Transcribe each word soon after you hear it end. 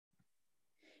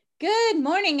Good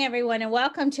morning, everyone, and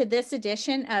welcome to this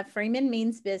edition of Freeman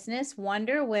Means Business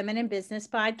Wonder Women in Business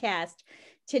podcast.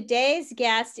 Today's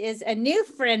guest is a new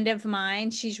friend of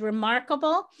mine. She's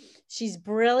remarkable, she's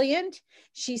brilliant,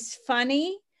 she's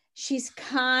funny, she's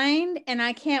kind, and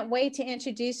I can't wait to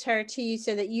introduce her to you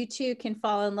so that you too can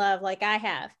fall in love like I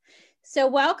have. So,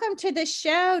 welcome to the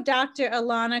show, Dr.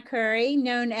 Alana Curry,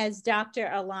 known as Dr.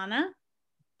 Alana.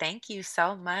 Thank you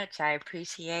so much. I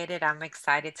appreciate it. I'm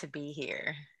excited to be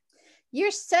here. You're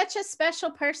such a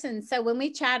special person. So when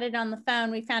we chatted on the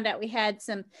phone, we found out we had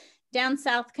some down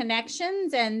south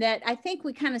connections and that I think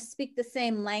we kind of speak the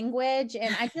same language.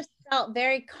 And I just felt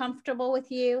very comfortable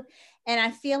with you. And I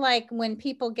feel like when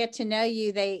people get to know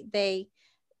you, they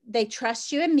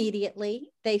trust you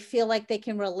immediately. They feel like they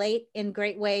can relate in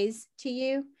great ways to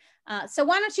you. So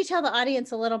why don't you tell the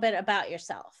audience a little bit about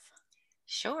yourself?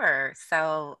 Sure.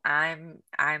 So I'm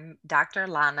Dr.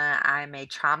 Lana. I'm a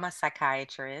trauma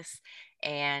psychiatrist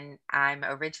and I'm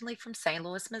originally from St.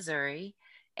 Louis, Missouri.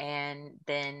 And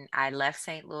then I left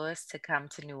St. Louis to come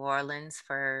to New Orleans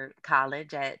for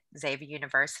college at Xavier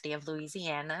University of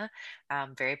Louisiana.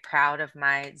 I'm very proud of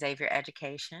my Xavier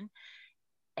education.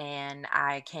 And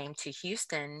I came to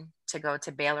Houston to go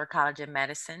to Baylor College of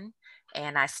Medicine,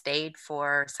 and I stayed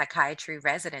for psychiatry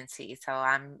residency. So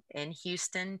I'm in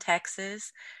Houston,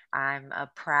 Texas. I'm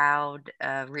a proud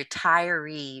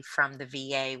retiree from the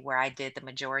VA, where I did the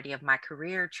majority of my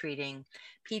career treating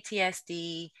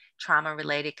PTSD, trauma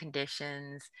related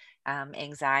conditions,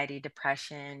 anxiety,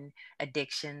 depression,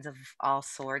 addictions of all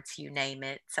sorts, you name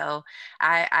it. So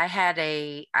I had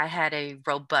a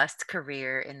robust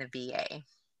career in the VA.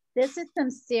 This is some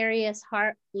serious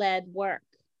heart-led work.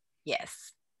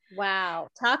 Yes. Wow.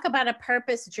 Talk about a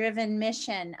purpose-driven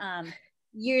mission.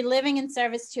 You're living in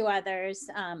service to others.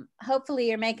 Hopefully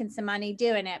you're making some money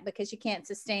doing it because you can't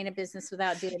sustain a business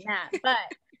without doing that.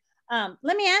 But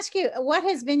let me ask you, what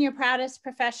has been your proudest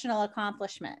professional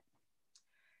accomplishment?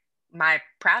 My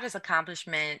proudest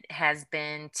accomplishment has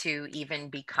been to even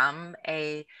become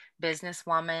a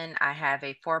businesswoman. I have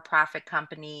a for profit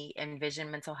company,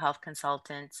 Envision Mental Health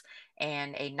Consultants,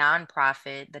 and a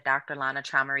nonprofit, the Dr. Lana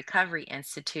Trauma Recovery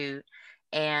Institute.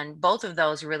 And both of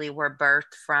those really were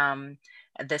birthed from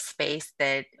the space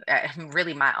that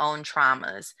really my own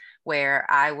traumas, where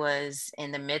I was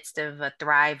in the midst of a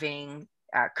thriving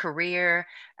career,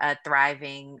 a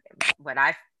thriving, what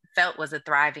I felt was a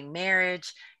thriving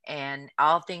marriage, and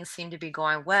all things seemed to be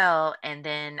going well. And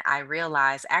then I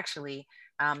realized actually,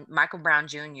 Michael Brown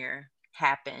Jr.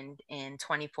 happened in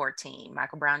 2014.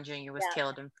 Michael Brown Jr. was Yeah.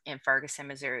 killed in Ferguson,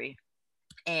 Missouri.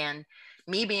 And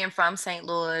me being from St.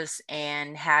 Louis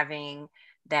and having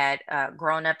that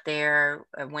grown up there,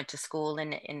 went to school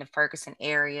in the Ferguson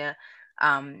area,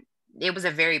 um, it was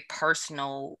a very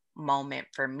personal moment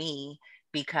for me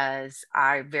because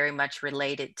I very much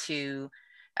related to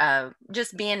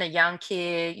just being a young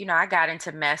kid. I got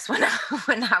into mess when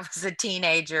when I was a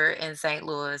teenager in St.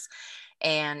 Louis,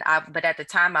 but at the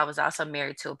time I was also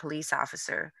married to a police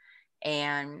officer,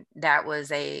 and that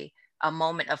was a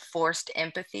moment of forced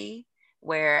empathy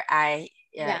where I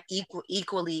Yeah.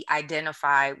 equally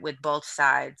identify with both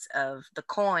sides of the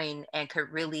coin and could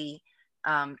really,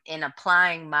 in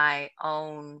applying my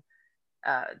own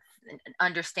uh,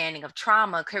 understanding of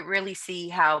trauma, could really see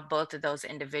how both of those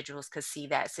individuals could see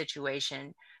that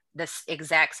situation, this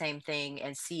exact same thing,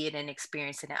 and see it and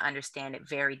experience it and understand it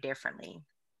very differently. Wow.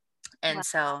 And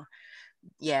so,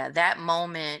 yeah, that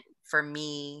moment for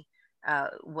me,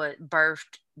 what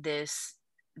birthed this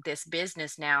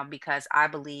business now, because I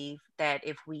believe that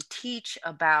if we teach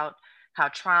about how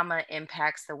trauma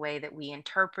impacts the way that we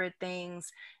interpret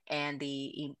things and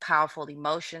the powerful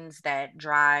emotions that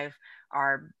drive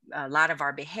a lot of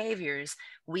our behaviors,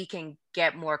 we can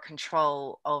get more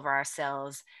control over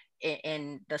ourselves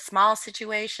in the small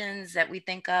situations that we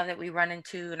think of that we run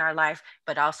into in our life,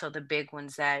 but also the big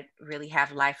ones that really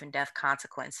have life and death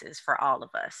consequences for all of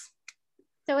us.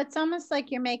 So it's almost like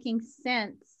you're making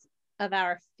sense of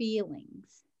our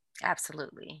feelings.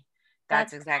 Absolutely.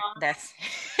 That's awesome. That's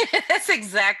that's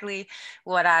exactly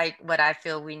what I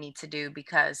feel we need to do,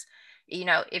 because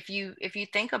if you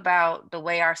think about the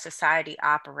way our society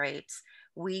operates,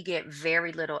 we get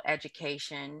very little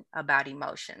education about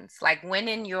emotions. Like, when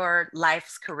in your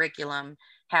life's curriculum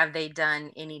have they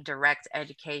done any direct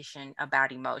education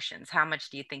about emotions? How much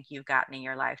do you think you've gotten in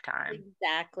your lifetime?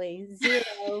 Exactly.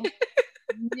 Zero.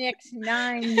 Nix,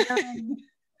 nine, none.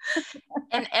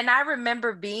 And I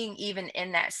remember being even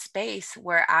in that space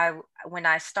where when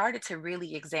I started to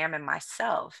really examine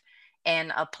myself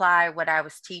and apply what I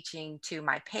was teaching to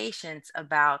my patients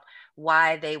about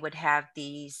why they would have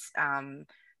these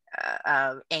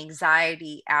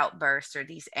anxiety outbursts or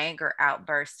these anger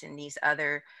outbursts and these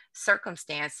other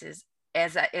circumstances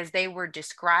as they were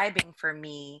describing for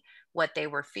me what they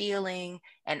were feeling,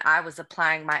 and I was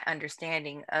applying my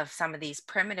understanding of some of these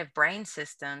primitive brain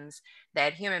systems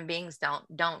that human beings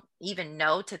don't even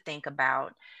know to think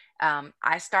about.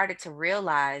 I started to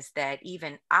realize that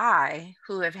even I,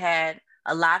 who have had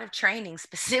a lot of training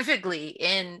specifically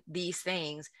in these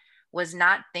things, was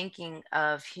not thinking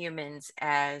of humans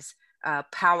as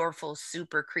powerful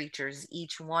super creatures,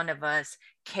 each one of us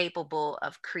capable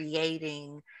of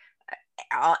creating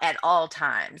at all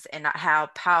times, and how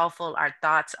powerful our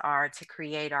thoughts are to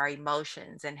create our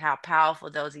emotions, and how powerful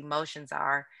those emotions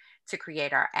are to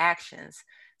create our actions.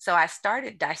 So I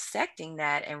started dissecting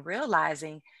that and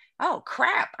realizing, oh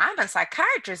crap, I'm a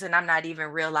psychiatrist and I'm not even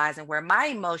realizing where my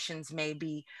emotions may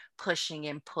be pushing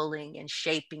and pulling and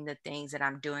shaping the things that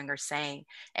I'm doing or saying.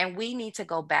 And we need to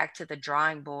go back to the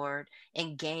drawing board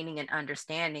and gaining an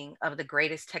understanding of the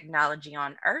greatest technology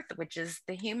on earth, which is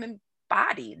the human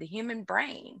body, the human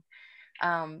brain.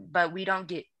 But we don't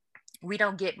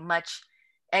get much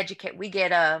educate. We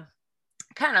get a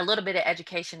kind of a little bit of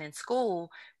education in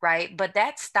school, right? But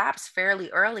that stops fairly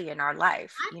early in our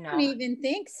life, I you don't know. even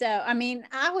think so. I mean,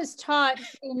 I was taught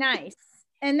be nice,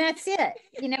 and that's it.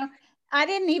 I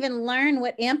didn't even learn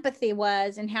what empathy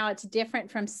was and how it's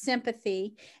different from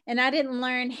sympathy. And I didn't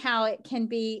learn how it can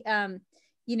be,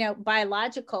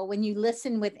 biological. When you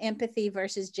listen with empathy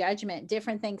versus judgment,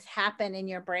 different things happen in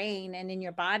your brain and in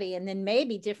your body. And then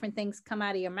maybe different things come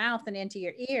out of your mouth and into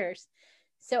your ears.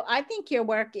 So I think your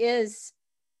work is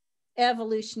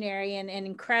evolutionary and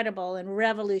incredible and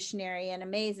revolutionary and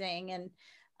amazing.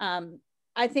 And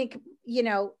I think,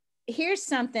 here's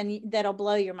something that'll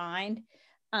blow your mind.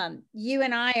 You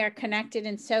and I are connected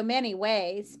in so many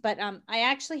ways, but I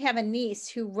actually have a niece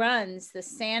who runs the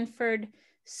Sanford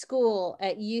School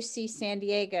at UC San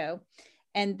Diego,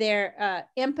 and their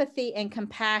empathy and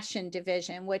compassion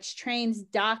division, which trains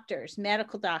doctors,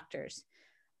 medical doctors,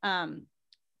 um,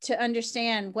 to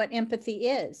understand what empathy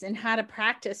is and how to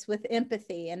practice with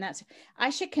empathy. And I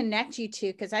should connect you to,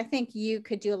 because I think you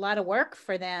could do a lot of work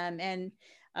for them and,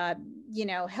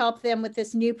 help them with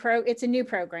this it's a new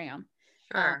program.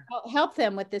 Sure. Help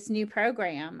them with this new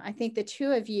program. I think the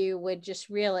two of you would just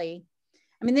really,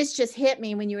 I mean, this just hit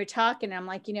me when you were talking. I'm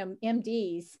like,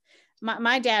 MDs,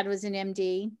 my dad was an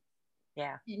MD.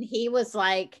 Yeah. And he was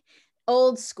like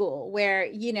old school,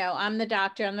 where, I'm the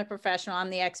doctor, I'm the professional, I'm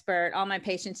the expert. All my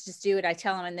patients just do what I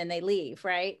tell them and then they leave,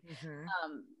 right?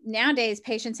 Mm-hmm. Nowadays,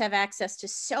 patients have access to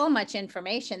so much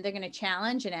information. They're going to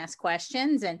challenge and ask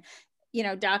questions. And,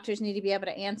 doctors need to be able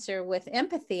to answer with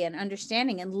empathy and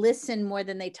understanding and listen more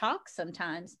than they talk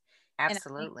sometimes. And I think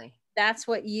Absolutely. that's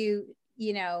what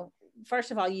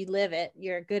first of all, you live it.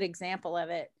 You're a good example of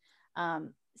it.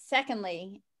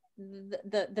 Secondly,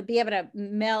 the be able to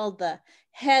meld the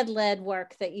head led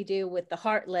work that you do with the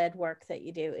heart led work that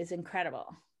you do is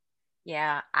incredible.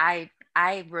 Yeah, I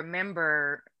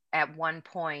remember at one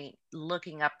point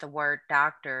looking up the word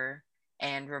doctor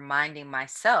and reminding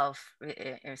myself,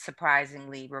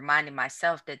 surprisingly, reminding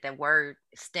myself that the word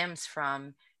stems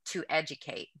from to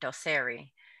educate, docere,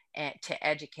 and to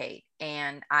educate.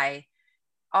 And I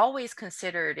always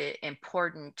considered it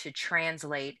important to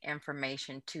translate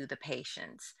information to the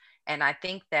patients. And I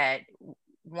think that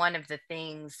one of the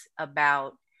things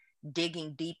about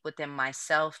digging deep within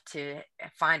myself to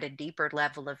find a deeper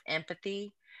level of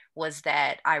empathy was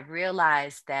that I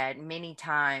realized that many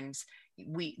times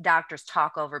we doctors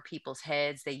talk over people's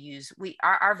heads. They use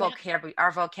our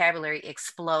Yeah. vocabulary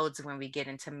explodes when we get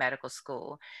into medical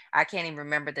school. I can't even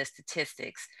remember the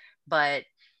statistics, but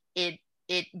it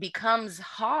it becomes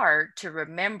hard to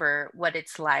remember what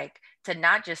it's like to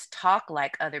not just talk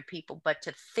like other people, but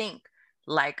to think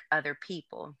like other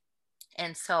people.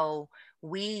 And so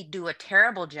we do a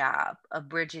terrible job of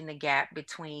bridging the gap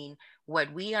between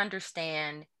what we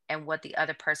understand and what the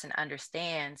other person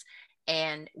understands.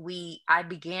 And I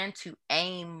began to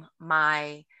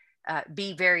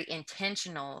be very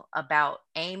intentional about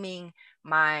aiming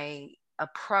my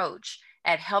approach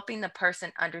at helping the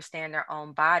person understand their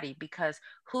own body, because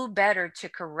who better to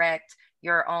correct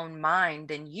your own mind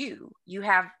than you? You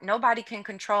have nobody can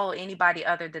control anybody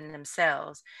other than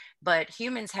themselves, but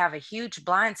humans have a huge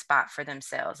blind spot for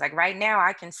themselves. Like right now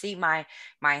I can see my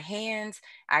hands,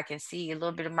 I can see a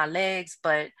little bit of my legs,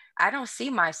 but I don't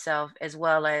see myself as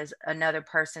well as another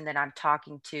person that I'm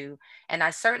talking to. And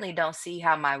I certainly don't see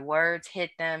how my words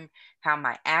hit them, how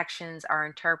my actions are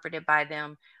interpreted by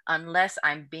them, unless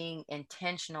I'm being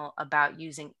intentional about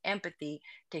using empathy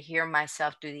to hear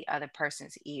myself through the other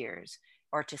person's ears.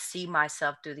 or to see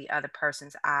myself through the other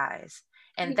person's eyes.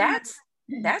 And Yeah.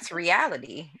 that's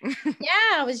reality.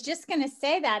 Yeah, I was just going to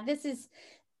say that.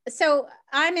 So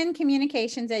I'm in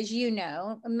communications, as you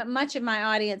know. Much of my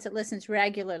audience that listens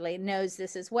regularly knows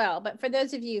this as well. But for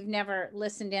those of you who've never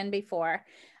listened in before,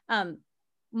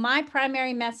 my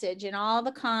primary message in all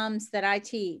the comms that I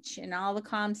teach and all the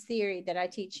comms theory that I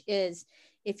teach is,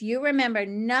 if you remember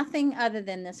nothing other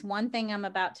than this one thing I'm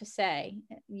about to say,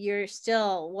 you're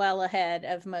still well ahead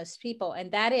of most people.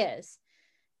 And that is,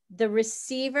 the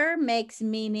receiver makes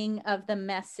meaning of the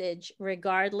message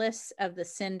regardless of the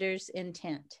sender's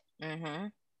intent.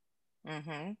 Mm-hmm.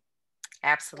 Mm-hmm.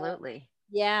 Absolutely.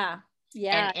 Yeah.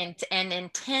 Yeah. And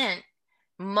intent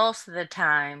most of the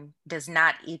time does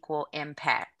not equal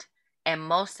impact. And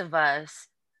most of us,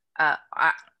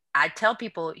 I tell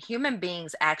people, human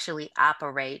beings actually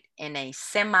operate in a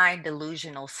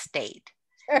semi-delusional state.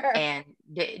 Sure. And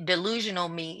delusional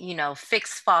mean,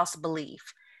 fixed false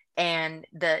belief. And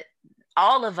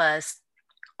all of us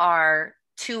are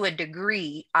to a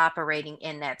degree operating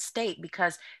in that state,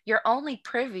 because you're only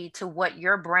privy to what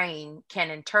your brain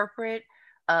can interpret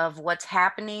of what's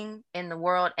happening in the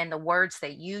world, and the words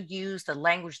that you use, the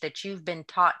language that you've been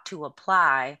taught to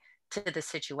apply to the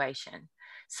situation.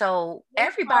 So We call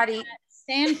everybody, that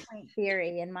standpoint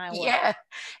theory in my world. yeah,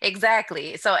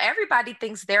 exactly. So everybody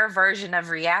thinks their version of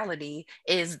reality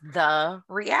is the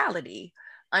reality,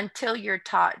 until you're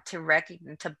taught to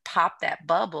recognize, to pop that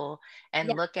bubble and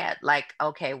Yeah. look at, like,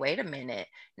 okay, wait a minute.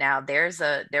 Now there's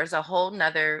a whole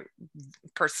nother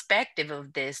perspective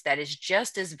of this that is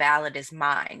just as valid as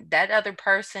mine. That other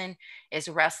person is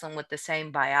wrestling with the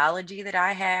same biology that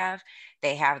I have.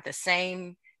 They have the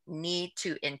same need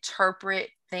to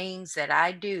interpret things that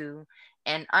I do.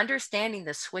 And understanding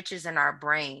the switches in our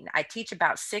brain. I teach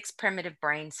about 6 primitive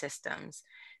brain systems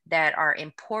that are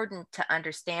important to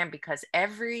understand, because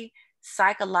every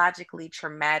psychologically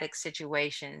traumatic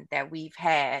situation that we've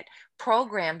had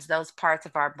programs those parts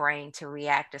of our brain to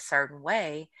react a certain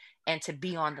way and to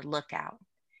be on the lookout.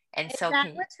 And Is so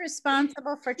that what's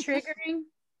responsible for triggering?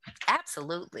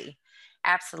 absolutely,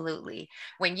 absolutely.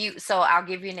 So I'll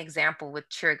give you an example with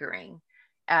triggering.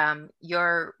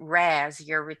 Your RAS,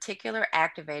 your reticular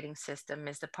activating system,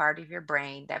 is the part of your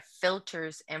brain that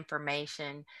filters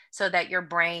information so that your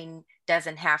brain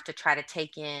doesn't have to try to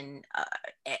take in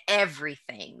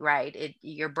everything, right?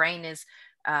 Your brain is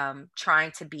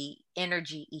trying to be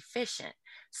energy efficient.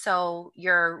 So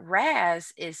your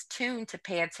RAS is tuned to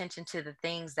pay attention to the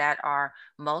things that are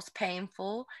most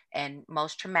painful and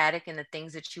most traumatic, and the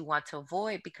things that you want to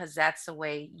avoid, because that's the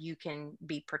way you can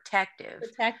be protective.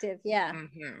 Protective. Yeah.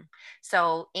 Mm-hmm.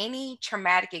 So any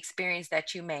traumatic experience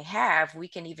that you may have, we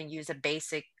can even use a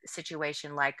basic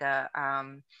situation like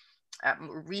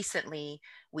recently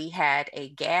we had a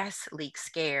gas leak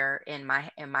scare in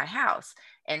my house,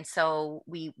 and so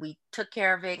we took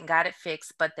care of it and got it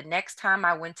fixed. But the next time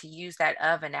I went to use that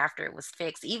oven after it was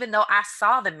fixed, even though I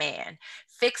saw the man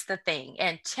fix the thing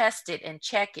and test it and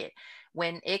check it,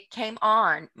 when it came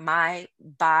on, my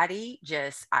body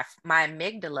my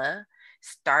amygdala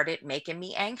started making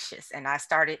me anxious, and I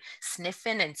started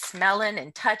sniffing and smelling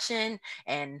and touching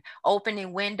and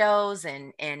opening windows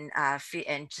and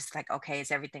just like, okay,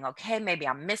 is everything okay? Maybe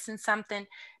I'm missing something.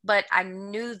 But I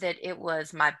knew that it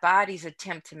was my body's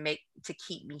attempt to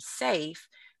keep me safe,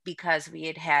 because we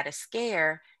had had a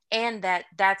scare, and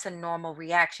that's a normal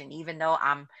reaction. Even though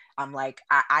I'm like,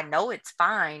 I know it's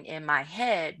fine in my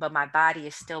head, but my body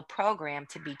is still programmed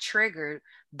to be triggered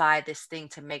by this thing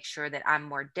to make sure that I'm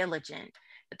more diligent.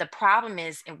 But the problem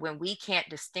is, when we can't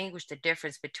distinguish the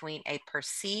difference between a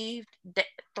perceived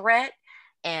threat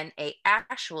and a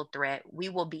actual threat, we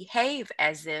will behave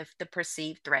as if the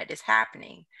perceived threat is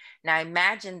happening. Now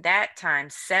imagine that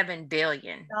times 7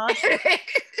 billion. Awesome.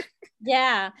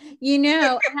 Yeah.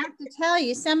 I have to tell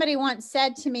you, somebody once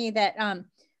said to me that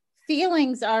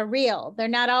feelings are real. They're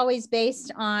not always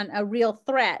based on a real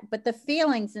threat, but the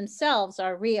feelings themselves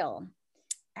are real.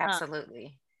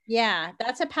 Absolutely. Yeah,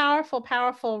 that's a powerful,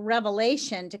 powerful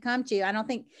revelation to come to. I don't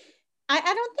think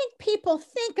people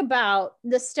think about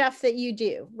the stuff that you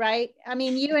do, right? I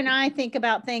mean, you and I think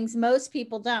about things most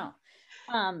people don't.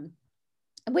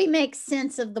 We make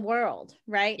sense of the world,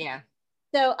 right? Yeah.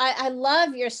 So I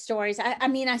love your stories. I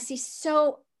mean, I see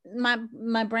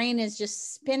my brain is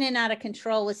just spinning out of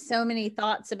control with so many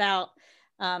thoughts about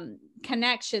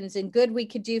connections and good we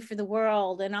could do for the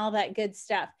world and all that good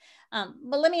stuff.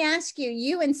 But let me ask you,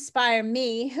 you inspire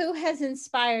me. Who has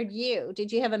inspired you? Did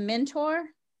you have a mentor?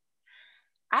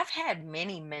 I've had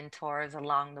many mentors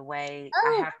along the way,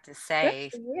 I Oh, have to good say.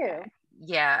 for you.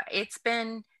 Yeah, it's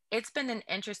been it's been an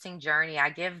interesting journey. I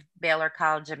give Baylor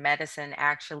College of Medicine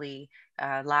actually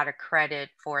a lot of credit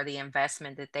for the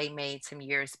investment that they made some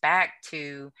years back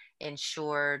to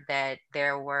ensure that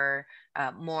there were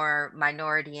more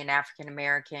minority and African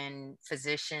American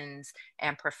physicians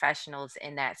and professionals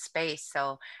in that space.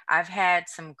 So I've had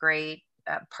some great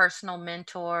personal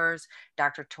mentors,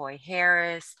 Dr. Toy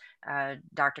Harris,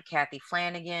 Dr. Kathy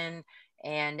Flanagan,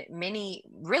 and many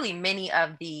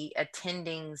of the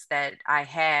attendings that I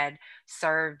had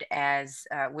served as,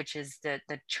 which is the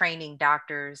training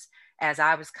doctors as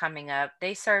I was coming up.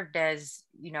 They served as,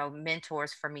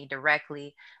 mentors for me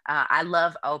directly. I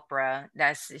love Oprah.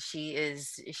 She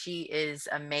is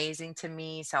amazing to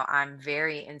me. So I'm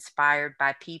very inspired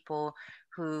by people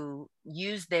who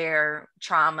use their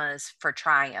traumas for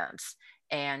triumphs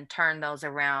and turn those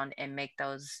around and make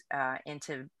those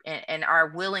into and are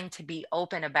willing to be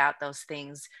open about those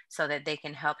things so that they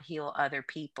can help heal other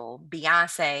people.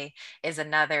 Beyonce is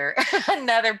another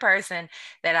another person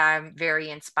that I'm very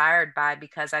inspired by,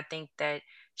 because I think that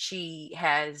she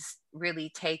has really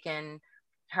taken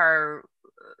her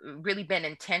really been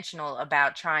intentional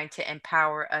about trying to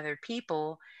empower other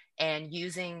people and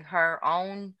using her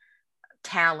own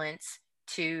talents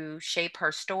to shape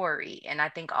her story. And I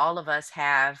think all of us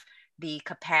have the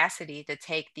capacity to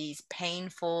take these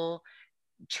painful,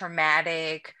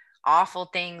 traumatic, awful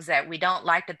things that we don't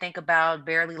like to think about,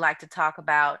 barely like to talk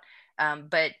about,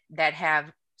 but that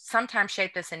have sometimes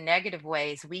shaped us in negative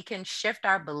ways. We can shift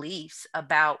our beliefs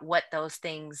about what those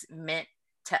things meant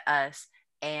to us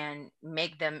and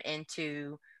make them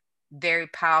into very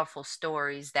powerful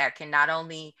stories that can not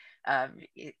only uh,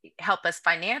 help us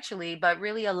financially, but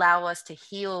really allow us to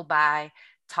heal by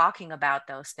talking about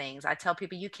those things. I tell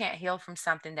people you can't heal from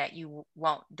something that you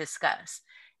won't discuss.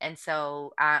 And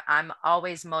so I'm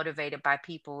always motivated by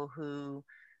people who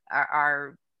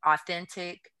are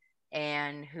authentic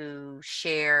and who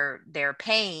share their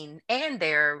pain and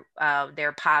their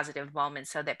positive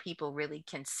moments so that people really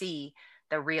can see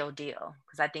the real deal,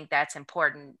 because I think that's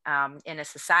important in a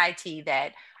society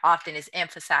that often is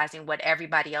emphasizing what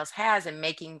everybody else has, and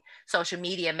making social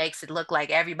media makes it look like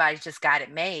everybody's just got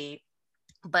it made.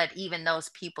 But even those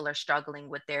people are struggling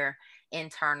with their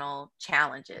internal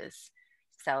challenges.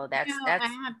 So I that's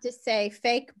have to say,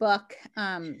 fake book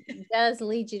does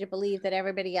lead you to believe that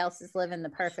everybody else is living the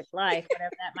perfect life,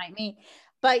 whatever that might mean.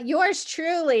 But yours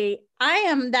truly, I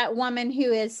am that woman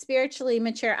who is spiritually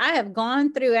mature. I have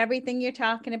gone through everything you're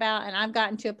talking about, and I've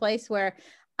gotten to a place where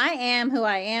I am who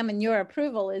I am, and your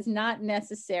approval is not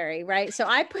necessary, right? So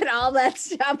I put all that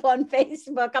stuff on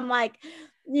Facebook. I'm like,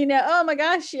 oh my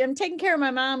gosh, I'm taking care of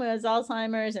my mom who has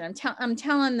Alzheimer's, and I'm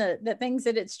telling the things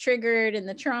that it's triggered and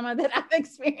the trauma that I've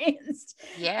experienced.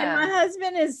 And my yeah,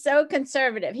 husband is so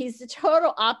conservative. He's the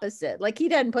total opposite. Like, he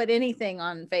doesn't put anything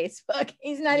on Facebook.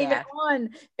 He's not even yeah. on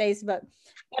Facebook.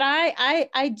 But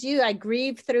I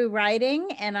grieve through writing,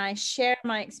 and I share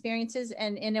my experiences,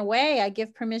 and in a way I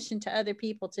give permission to other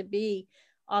people to be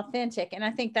authentic. And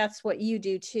I think that's what you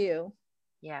do too.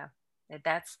 Yeah,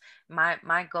 that's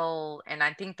my goal, and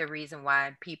I think the reason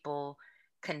why people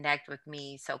connect with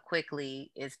me so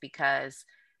quickly is because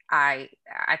I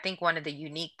I think one of the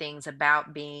unique things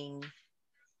about being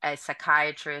a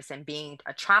psychiatrist and being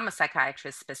a trauma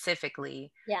psychiatrist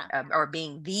specifically, Yeah. or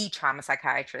being the trauma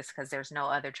psychiatrist, because there's no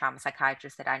other trauma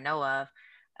psychiatrist that I know of.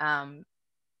 Um,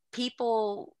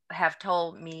 People have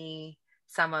told me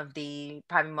some of the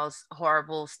probably most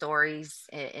horrible stories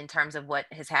in terms of what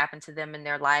has happened to them in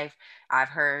their life. I've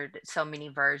heard so many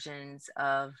versions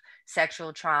of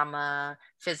sexual trauma,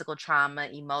 physical trauma,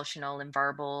 emotional and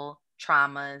verbal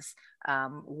traumas,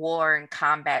 war and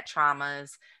combat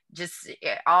traumas, just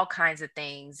all kinds of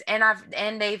things.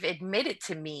 And they've admitted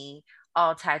to me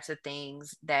all types of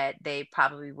things that they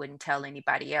probably wouldn't tell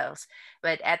anybody else.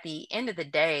 But at the end of the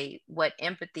day, what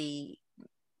empathy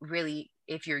really,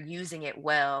 if you're using it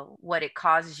well, what it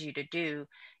causes you to do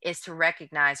is to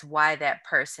recognize why that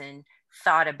person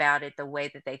thought about it the way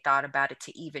that they thought about it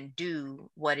to even do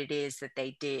what it is that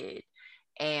they did.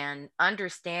 And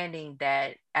understanding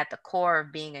that at the core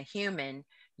of being a human,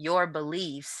 your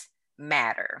beliefs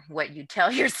matter. What you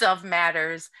tell yourself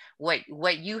matters. What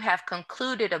you have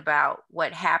concluded about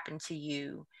what happened to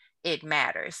you, it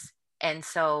matters. And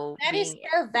so That is being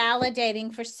so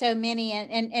validating for so many,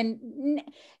 and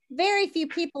very few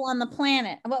people on the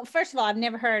planet. Well, first of all, I've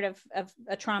never heard of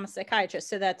a trauma psychiatrist,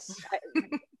 so that's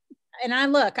and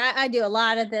I do a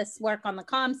lot of this work on the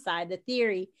comm side, the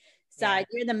theory yeah, side.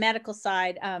 You're the medical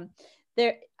side.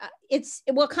 There, it's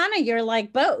well, kind of you're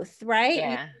like both, right? You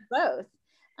yeah, both.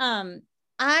 Um,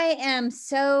 I am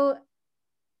so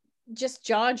just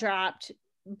jaw dropped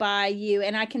by you,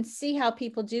 and I can see how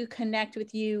people do connect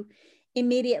with you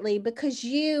immediately because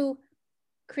you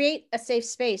create a safe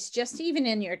space, just even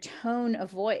in your tone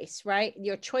of voice, right?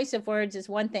 Your choice of words is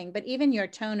one thing, but even your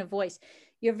tone of voice,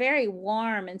 you're very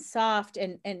warm and soft,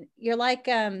 and you're like,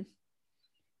 I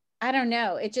don't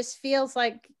know, it just feels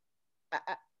like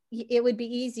it would be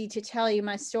easy to tell you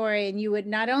my story, and you would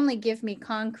not only give me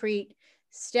concrete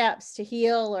steps to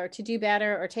heal or to do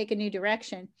better or take a new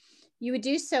direction, you would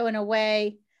do so in a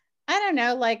way, I don't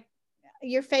know, like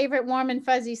your favorite warm and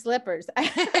fuzzy slippers. I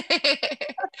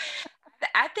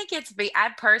think I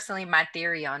personally, my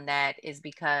theory on that is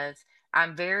because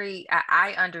I've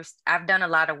done a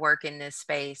lot of work in this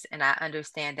space, and I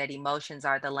understand that emotions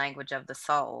are the language of the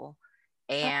soul.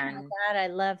 Oh my And God, I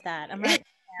love that. I'm writing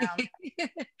it down.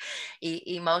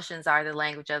 emotions are the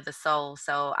language of the soul.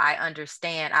 So I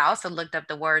understand. I also looked up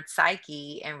the word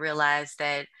psyche and realized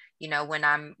that,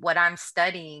 what I'm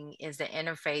studying is the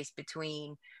interface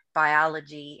between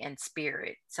biology and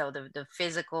spirit. So the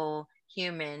physical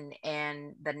human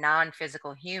and the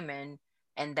non-physical human,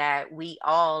 and that we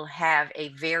all have a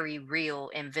very real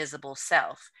invisible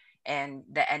self. And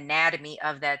the anatomy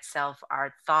of that self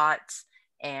are thoughts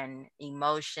and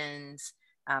emotions,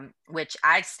 which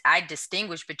I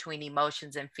distinguish between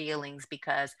emotions and feelings,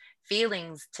 because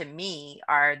feelings to me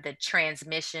are the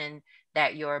transmission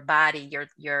that your body,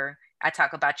 I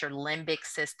talk about your limbic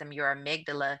system, your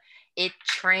amygdala, it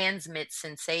transmits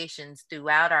sensations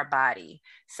throughout our body.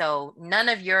 So none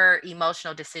of your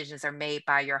emotional decisions are made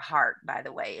by your heart, by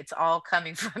the way. It's all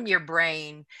coming from your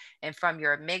brain and from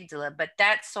your amygdala. But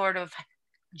that's sort of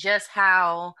just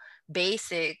how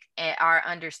basic our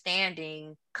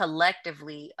understanding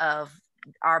collectively of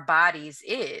our bodies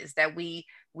is, that we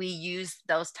use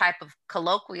those type of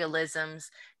colloquialisms,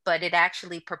 but it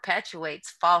actually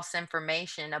perpetuates false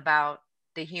information about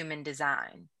the human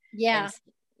design. And Yeah.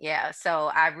 yeah,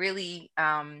 so I really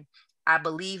I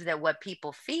believe that what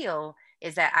people feel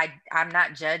is that I'm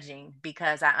not judging,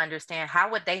 because I understand,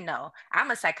 how would they know?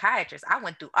 I'm a psychiatrist. I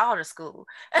went through all the school.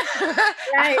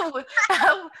 Right.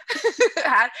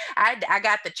 I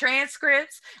got the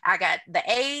transcripts. I got the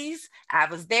A's. I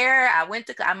was there. I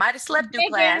might have slept through Big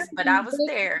M class, but and I the was big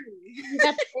there. D. You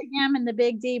got the big M and the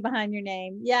big D behind your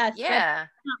name. Yes, that's Yeah.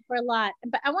 not for a lot.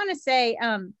 But I want to say,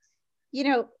 you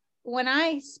know, when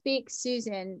I speak,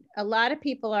 Susan, a lot of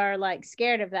people are like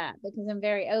scared of that because I'm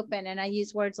very open and I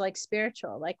use words like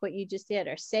spiritual, like what you just did,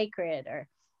 or sacred, or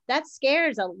that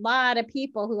scares a lot of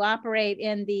people who operate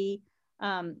in the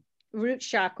um, root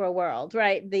chakra world,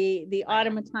 right? The Right.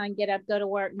 automaton, get up, go to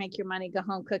work, make your money, go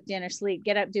home, cook dinner, sleep,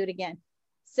 get up, do it again.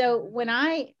 So when Mhm.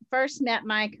 I first met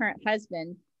my current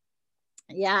husband,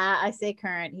 yeah, I say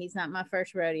current, he's not my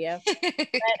first rodeo.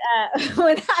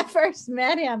 When I first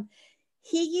met him,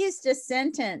 he used a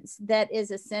sentence that is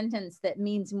a sentence that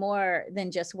means more than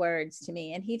just words to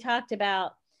me. And he talked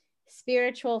about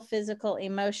spiritual, physical,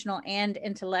 emotional, and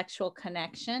intellectual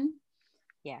connection.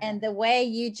 Yeah. And the way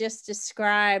you just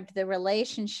described the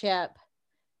relationship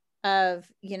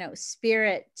of,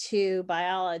 spirit to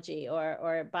biology,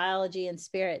 or biology and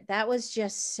spirit, that was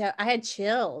just so, I had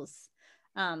chills.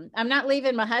 I'm not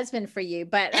leaving my husband for you,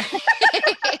 but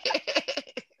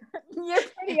you're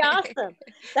pretty awesome.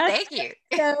 That's Thank you.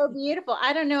 so beautiful.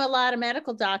 I don't know a lot of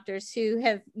medical doctors who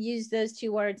have used those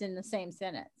two words in the same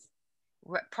sentence.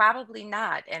 Probably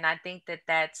not. And I think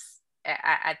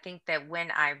I think that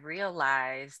when I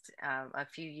realized a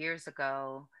few years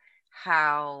ago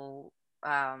how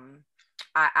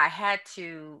I had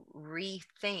to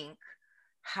rethink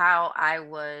how I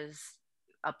was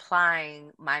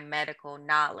applying my medical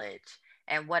knowledge.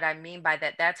 And what I mean by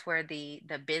that, that's where the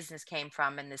business came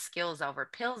from, and the skills over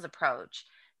pills approach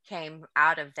came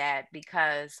out of that,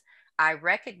 because I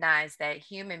recognize that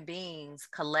human beings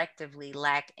collectively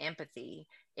lack empathy.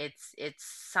 It's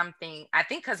something, I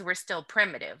think, because we're still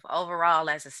primitive overall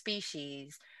as a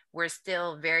species. We're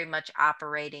still very much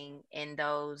operating in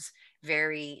those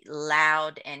very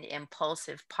loud and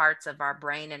impulsive parts of our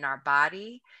brain and our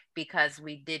body, because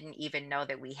we didn't even know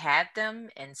that we had them.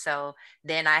 And so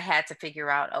then I had to figure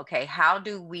out, okay, how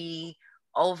do we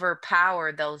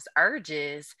overpower those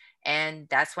urges? And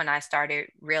that's when I started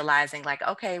realizing, like,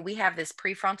 okay, we have this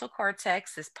prefrontal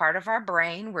cortex, this part of our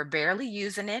brain, we're barely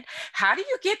using it. How do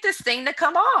you get this thing to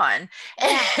come on?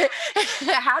 Yeah.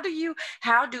 How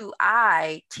do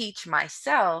I teach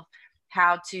myself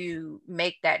how to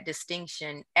make that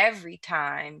distinction every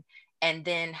time? And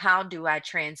then how do I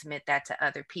transmit that to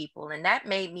other people? And that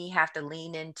made me have to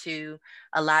lean into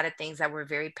a lot of things that were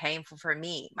very painful for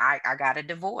me. I got a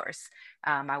divorce.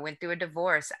 I went through a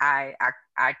divorce. I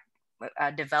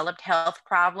developed health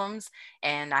problems,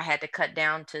 and I had to cut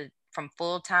down to from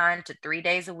full time to 3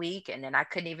 days a week. And then I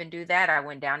couldn't even do that. I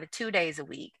went down to 2 days a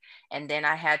week. And then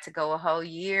I had to go a whole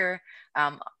year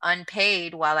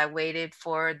unpaid while I waited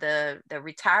for the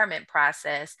retirement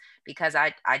process, because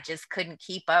I just couldn't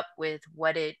keep up with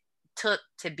what it took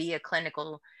to be a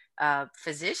clinical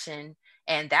physician.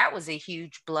 And that was a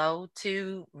huge blow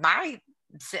to my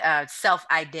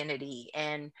self-identity.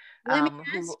 And Let me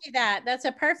ask you that. That's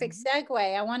a perfect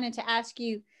segue. I wanted to ask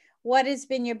you, what has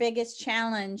been your biggest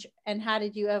challenge and how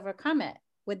did you overcome it?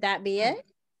 Would that be it?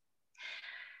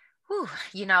 Whew,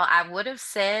 I would have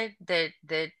said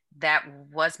that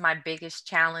was my biggest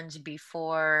challenge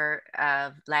before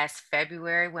last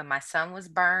February when my son was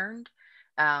burned.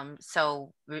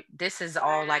 So this is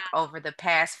all like over the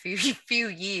past few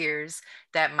years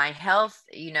that my health,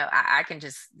 I can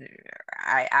just,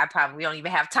 I probably don't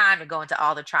even have time to go into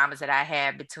all the traumas that I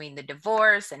had between the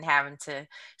divorce and having to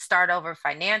start over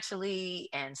financially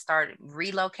and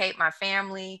relocate my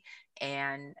family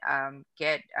and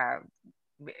get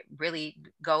really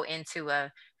go into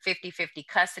a 50-50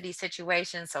 custody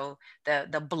situation. So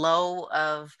the blow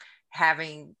of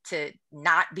having to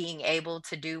not being able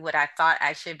to do what I thought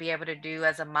I should be able to do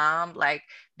as a mom, like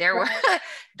there were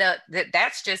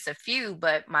that's just a few.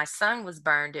 But my son was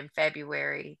burned in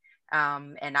February,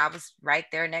 and I was right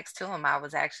there next to him. I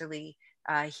was actually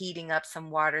heating up some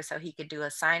water so he could do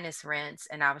a sinus rinse,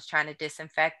 and I was trying to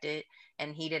disinfect it,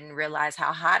 and he didn't realize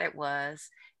how hot it was,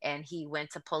 and he went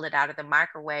to pull it out of the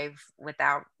microwave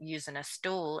without using a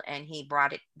stool, and he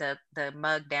brought the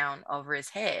mug down over his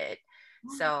head.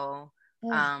 So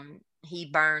he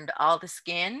burned all the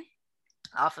skin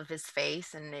off of his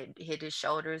face, and it hit his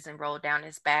shoulders and rolled down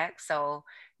his back. So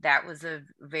that was a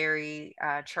very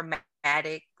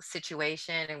traumatic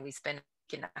situation, and we spent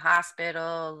in the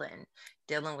hospital and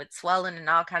dealing with swelling and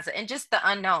all kinds of, and just the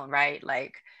unknown, right?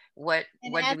 Like what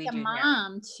do we do now?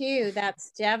 Mom too,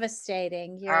 that's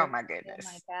devastating. Oh my goodness.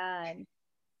 Oh my God.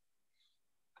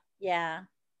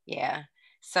 Yeah.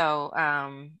 So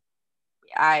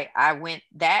I went,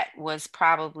 that was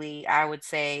probably, I would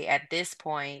say at this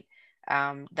point,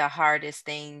 the hardest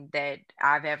thing that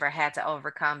I've ever had to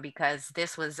overcome, because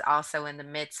this was also in the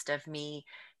midst of me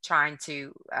trying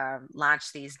to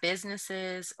launch these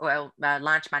businesses,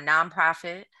 launch my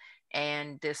nonprofit.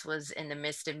 And this was in the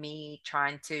midst of me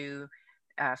trying to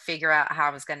figure out how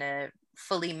I was going to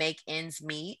fully make ends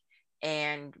meet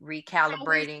and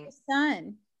recalibrating.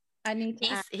 Son, I need to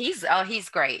ask. He's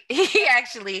great. He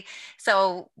actually,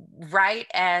 so right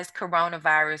as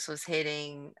coronavirus was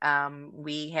hitting,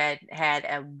 we had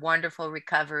a wonderful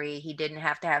recovery. He didn't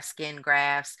have to have skin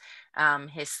grafts.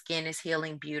 His skin is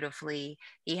healing beautifully.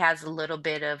 He has a little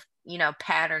bit of,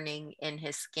 patterning in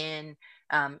his skin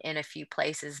in a few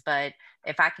places, but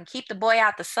if I can keep the boy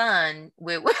out the sun,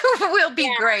 we'll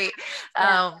be great.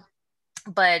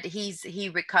 But he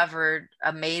recovered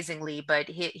amazingly, but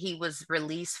he was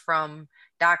released from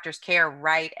doctor's care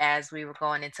right as we were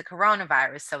going into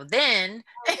coronavirus. So then,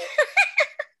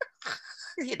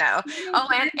 and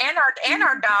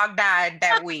our dog died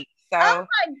that week. So, oh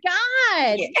my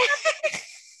God. Yeah.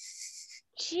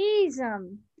 Jeez,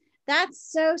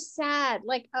 that's so sad.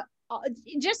 Like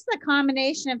just the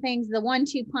combination of things, the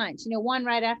 1-2 punch, one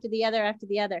right after the other.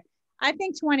 I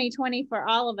think 2020 for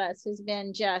all of us has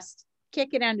been just kick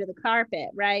it under the carpet,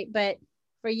 right? But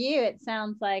for you, it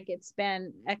sounds like it's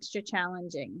been extra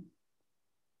challenging.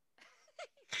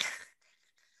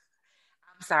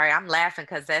 I'm sorry, I'm laughing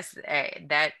because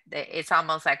that it's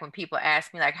almost like when people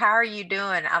ask me like, how are you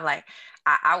doing? I'm like,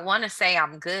 I want to say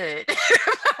I'm good.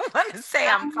 I want to say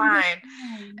I'm fine.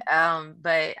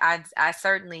 But I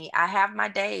certainly, I have my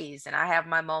days and I have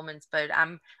my moments, but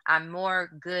I'm more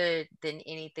good than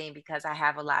anything because I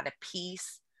have a lot of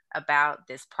peace about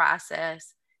this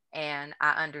process, and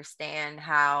I understand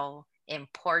how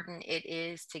important it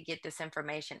is to get this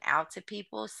information out to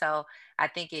people. So I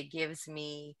think it gives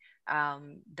me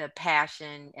the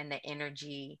passion and the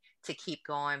energy to keep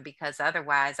going, because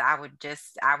otherwise I would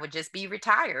just be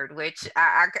retired, which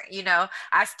I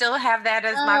still have that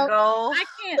as my goal.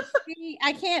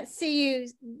 I can't see you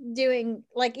doing,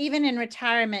 like, even in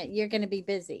retirement you're going to be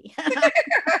busy.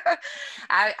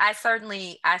 I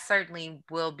certainly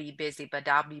will be busy, but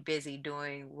I'll be busy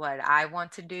doing what I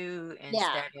want to do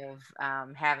instead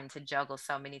of having to juggle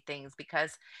so many things,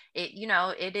 because it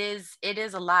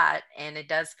is a lot, and it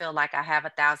does feel like I have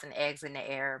 1,000 eggs in the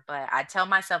air. But I tell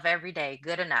myself every day,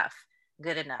 good enough,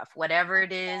 whatever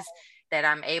it is that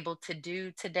I'm able to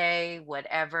do today,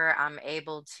 whatever I'm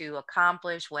able to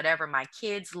accomplish, whatever my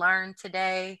kids learn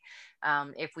today,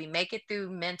 if we make it through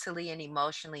mentally and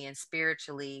emotionally and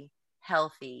spiritually,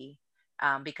 healthy,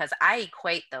 because I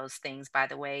equate those things, by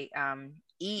the way,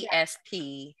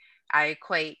 ESP, I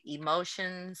equate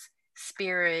emotions,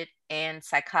 spirit, and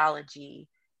psychology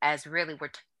as really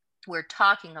we're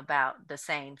talking about the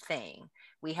same thing.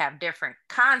 We have different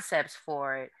concepts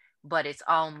for it, but it's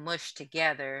all mushed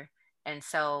together. And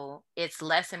so it's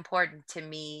less important to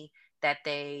me that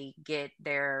they get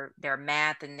their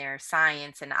math and their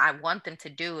science, and I want them to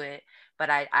do it, but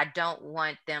I don't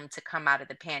want them to come out of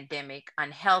the pandemic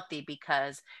unhealthy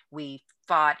because we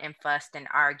fought and fussed and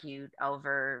argued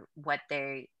over what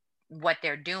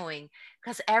they're doing,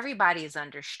 because everybody is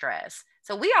under stress.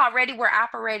 So we already were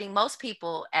operating, most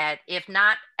people at, if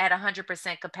not at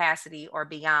 100% capacity or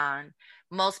beyond,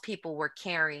 most people were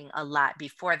carrying a lot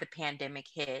before the pandemic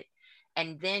hit.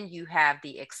 And then you have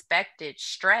the expected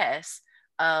stress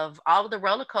of all of the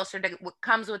roller coaster that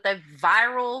comes with a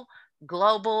viral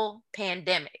global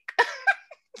pandemic.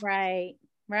 Right,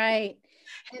 right.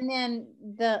 And then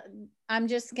I'm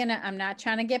not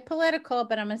trying to get political,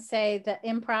 but I'm going to say the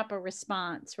improper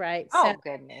response, right? Oh,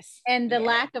 goodness. And the Yeah.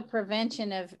 lack of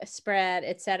prevention of spread,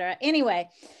 et cetera. Anyway,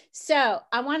 so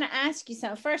I want to ask you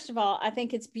something. First of all, I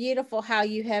think it's beautiful how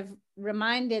you have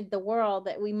reminded the world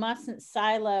that we mustn't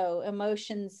silo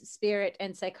emotions, spirit,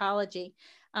 and psychology.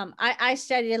 I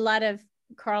studied a lot of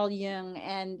Carl Jung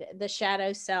and the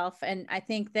shadow self, and I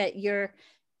think that you're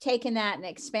taking that and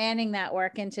expanding that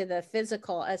work into the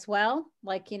physical as well,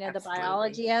 like, Absolutely. the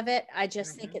biology of it. I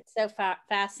just think it's so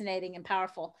fascinating and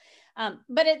powerful.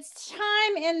 But it's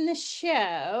time in the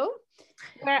show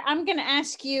where I'm going to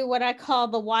ask you what I call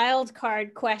the wild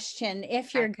card question,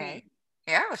 if you're okay.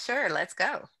 Yeah, sure. Let's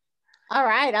go. All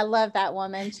right. I love that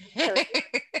woman.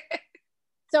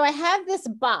 So I have this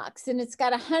box and it's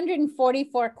got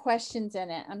 144 questions in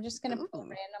it. I'm just going to pull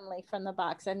randomly from the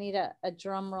box. I need a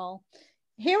drum roll.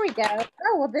 Here we go.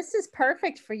 Oh, well, this is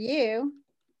perfect for you.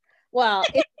 Well,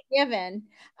 it's given.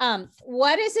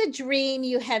 What is a dream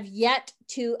you have yet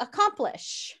to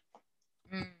accomplish?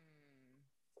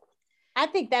 I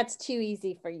think that's too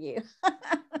easy for you.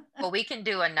 Well, we can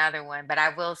do another one, but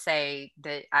I will say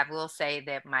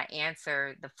that my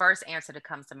answer, the first answer that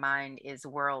comes to mind, is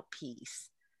world peace.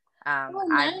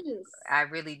 Nice. I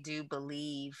really do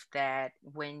believe that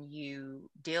when you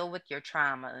deal with your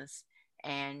traumas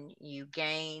and you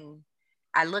gain,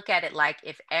 I look at it like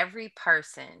if every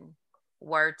person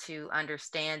were to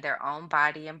understand their own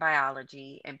body and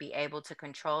biology and be able to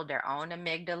control their own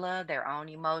amygdala, their own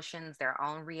emotions, their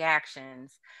own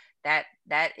reactions, that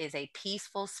is a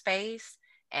peaceful space,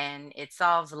 and it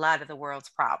solves a lot of the world's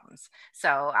problems.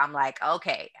 So I'm like,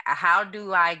 okay, how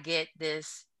do I get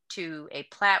this to a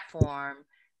platform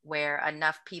where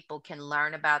enough people can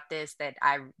learn about this, that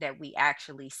we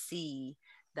actually see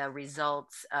the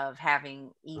results of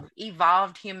having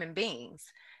evolved human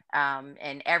beings,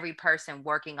 and every person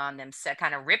working on them, so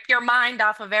kind of rip your mind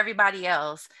off of everybody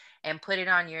else and put it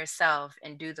on yourself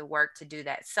and do the work to do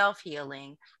that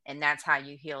self-healing, and that's how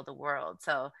you heal the world.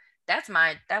 So that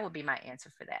would be my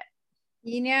answer for that.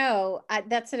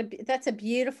 That's a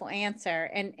beautiful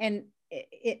answer, and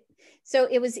so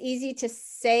it was easy to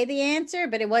say the answer,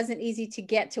 but it wasn't easy to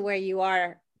get to where you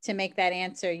are to make that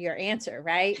answer your answer,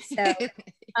 right? So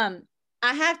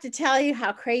I have to tell you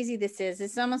how crazy this is.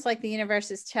 It's almost like the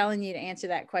universe is telling you to answer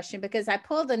that question, because I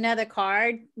pulled another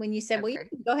card when you said, well, you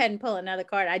can go ahead and pull another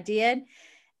card. I did.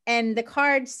 And the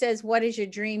card says, what is your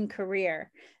dream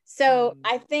career? So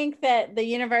I think that the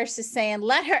universe is saying,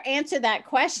 let her answer that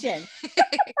question.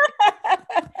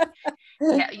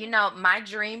 Yeah, my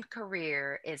dream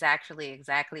career is actually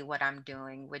exactly what I'm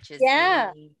doing, which is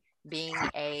being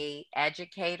a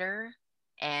educator,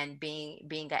 and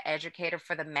being an educator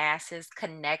for the masses,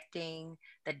 connecting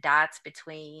the dots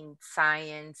between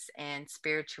science and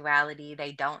spirituality.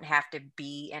 They don't have to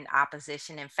be in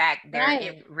opposition. In fact,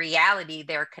 in reality,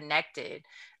 they're connected.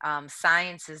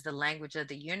 Science is the language of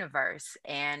the universe,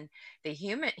 and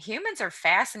humans are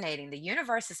fascinating. The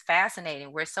universe is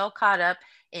fascinating. We're so caught up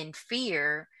in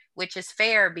fear, which is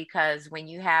fair, because when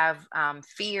you have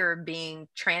fear being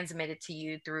transmitted to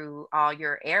you through all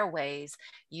your airways,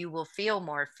 you will feel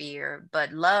more fear.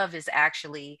 But love is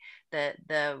actually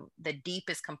the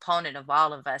deepest component of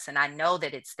all of us, and I know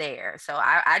that it's there. So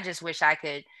I just wish I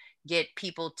could get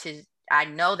people to, I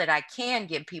know that I can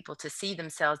get people to see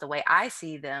themselves the way I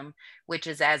see them, which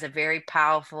is as a very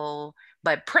powerful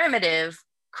but primitive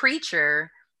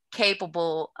creature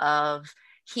capable of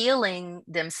healing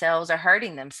themselves or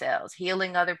hurting themselves,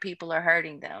 healing other people or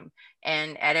hurting them.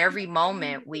 And at every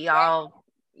moment, we all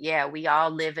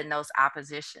live in those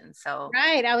oppositions. So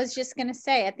right, I was just going to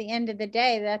say, at the end of the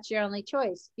day, that's your only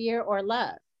choice, fear or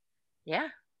love. Yeah.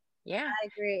 I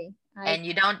agree. And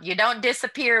you don't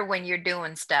disappear when you're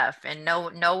doing stuff, and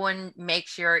no one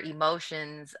makes your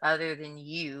emotions other than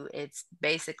you. It's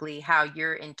basically how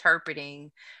you're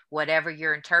interpreting whatever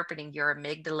you're interpreting. Your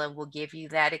amygdala will give you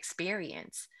that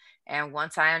experience. And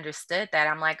once I understood that,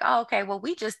 I'm like, oh, okay, well,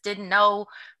 we just didn't know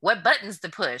what buttons to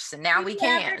push, so now Did we you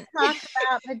ever can. talk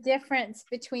about the difference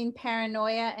between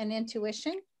paranoia and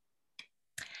intuition?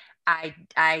 I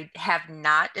have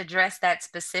not addressed that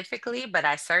specifically, but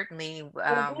I certainly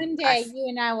Well, one day you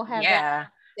and I will have that yeah, I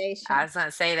conversation. was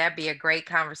gonna say that'd be a great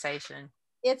conversation.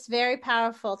 It's very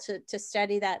powerful to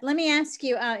study that. Let me ask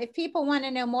you, if people want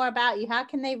to know more about you, how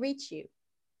can they reach you?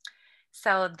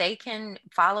 So they can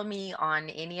follow me on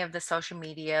any of the social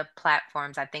media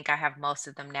platforms. I think I have most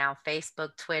of them now: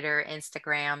 Facebook, Twitter,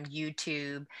 Instagram,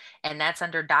 YouTube. And that's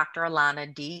under Dr.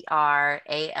 Alana, DRALAUNA.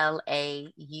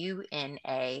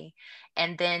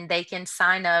 And then they can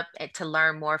sign up to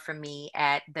learn more from me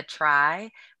at The Try,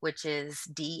 which is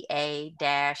DA-TRI.org,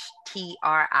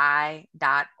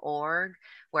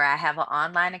 where I have an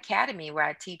online academy where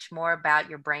I teach more about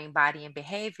your brain, body, and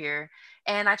behavior,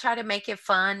 and I try to make it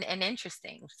fun and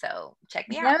interesting. So check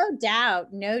me out. No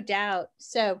doubt, no doubt.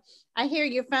 So I hear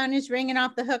your phone is ringing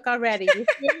off the hook already. You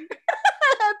see?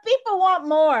 People want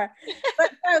more.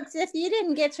 But folks, if you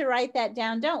didn't get to write that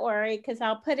down, don't worry, because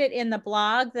I'll put it in the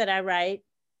blog that I write.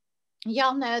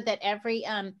 Y'all know that every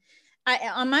on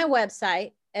my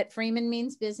website at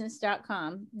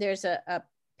freemanmeansbusiness.com, there's a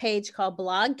page called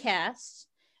Blogcast.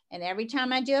 And every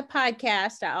time I do a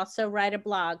podcast, I also write a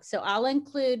blog. So I'll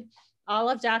include all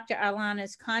of Dr.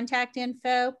 Alana's contact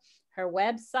info, her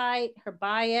website, her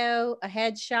bio, a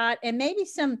headshot, and maybe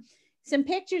some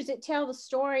pictures that tell the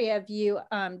story of you,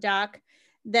 Doc,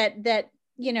 that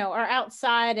are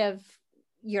outside of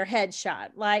your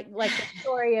headshot, like the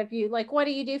story of you, like what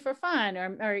do you do for fun,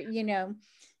 or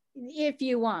if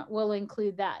you want, we'll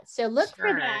include that. So look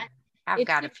for that. I've It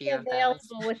got a should be few of those.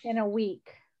 available within a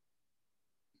week.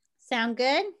 Sound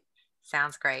good?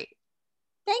 Sounds great.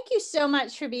 Thank you so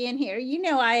much for being here. You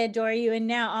know I adore you, and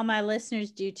now all my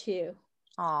listeners do too.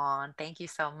 Oh, thank you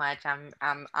so much.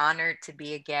 I'm honored to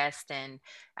be a guest, and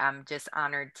I'm just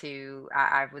honored to.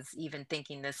 I was even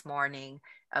thinking this morning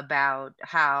about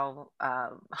how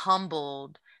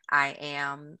humbled I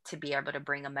am to be able to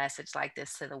bring a message like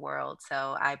this to the world.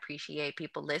 So I appreciate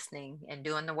people listening and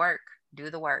doing the work. Do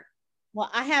the work. Well,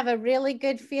 I have a really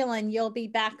good feeling you'll be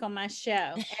back on my show.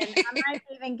 And I might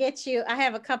even get you. I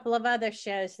have a couple of other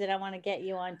shows that I want to get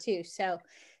you on too. So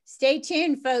stay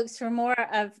tuned, folks, for more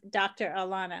of Dr.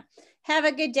 Alana. Have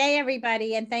a good day,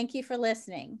 everybody, and thank you for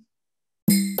listening.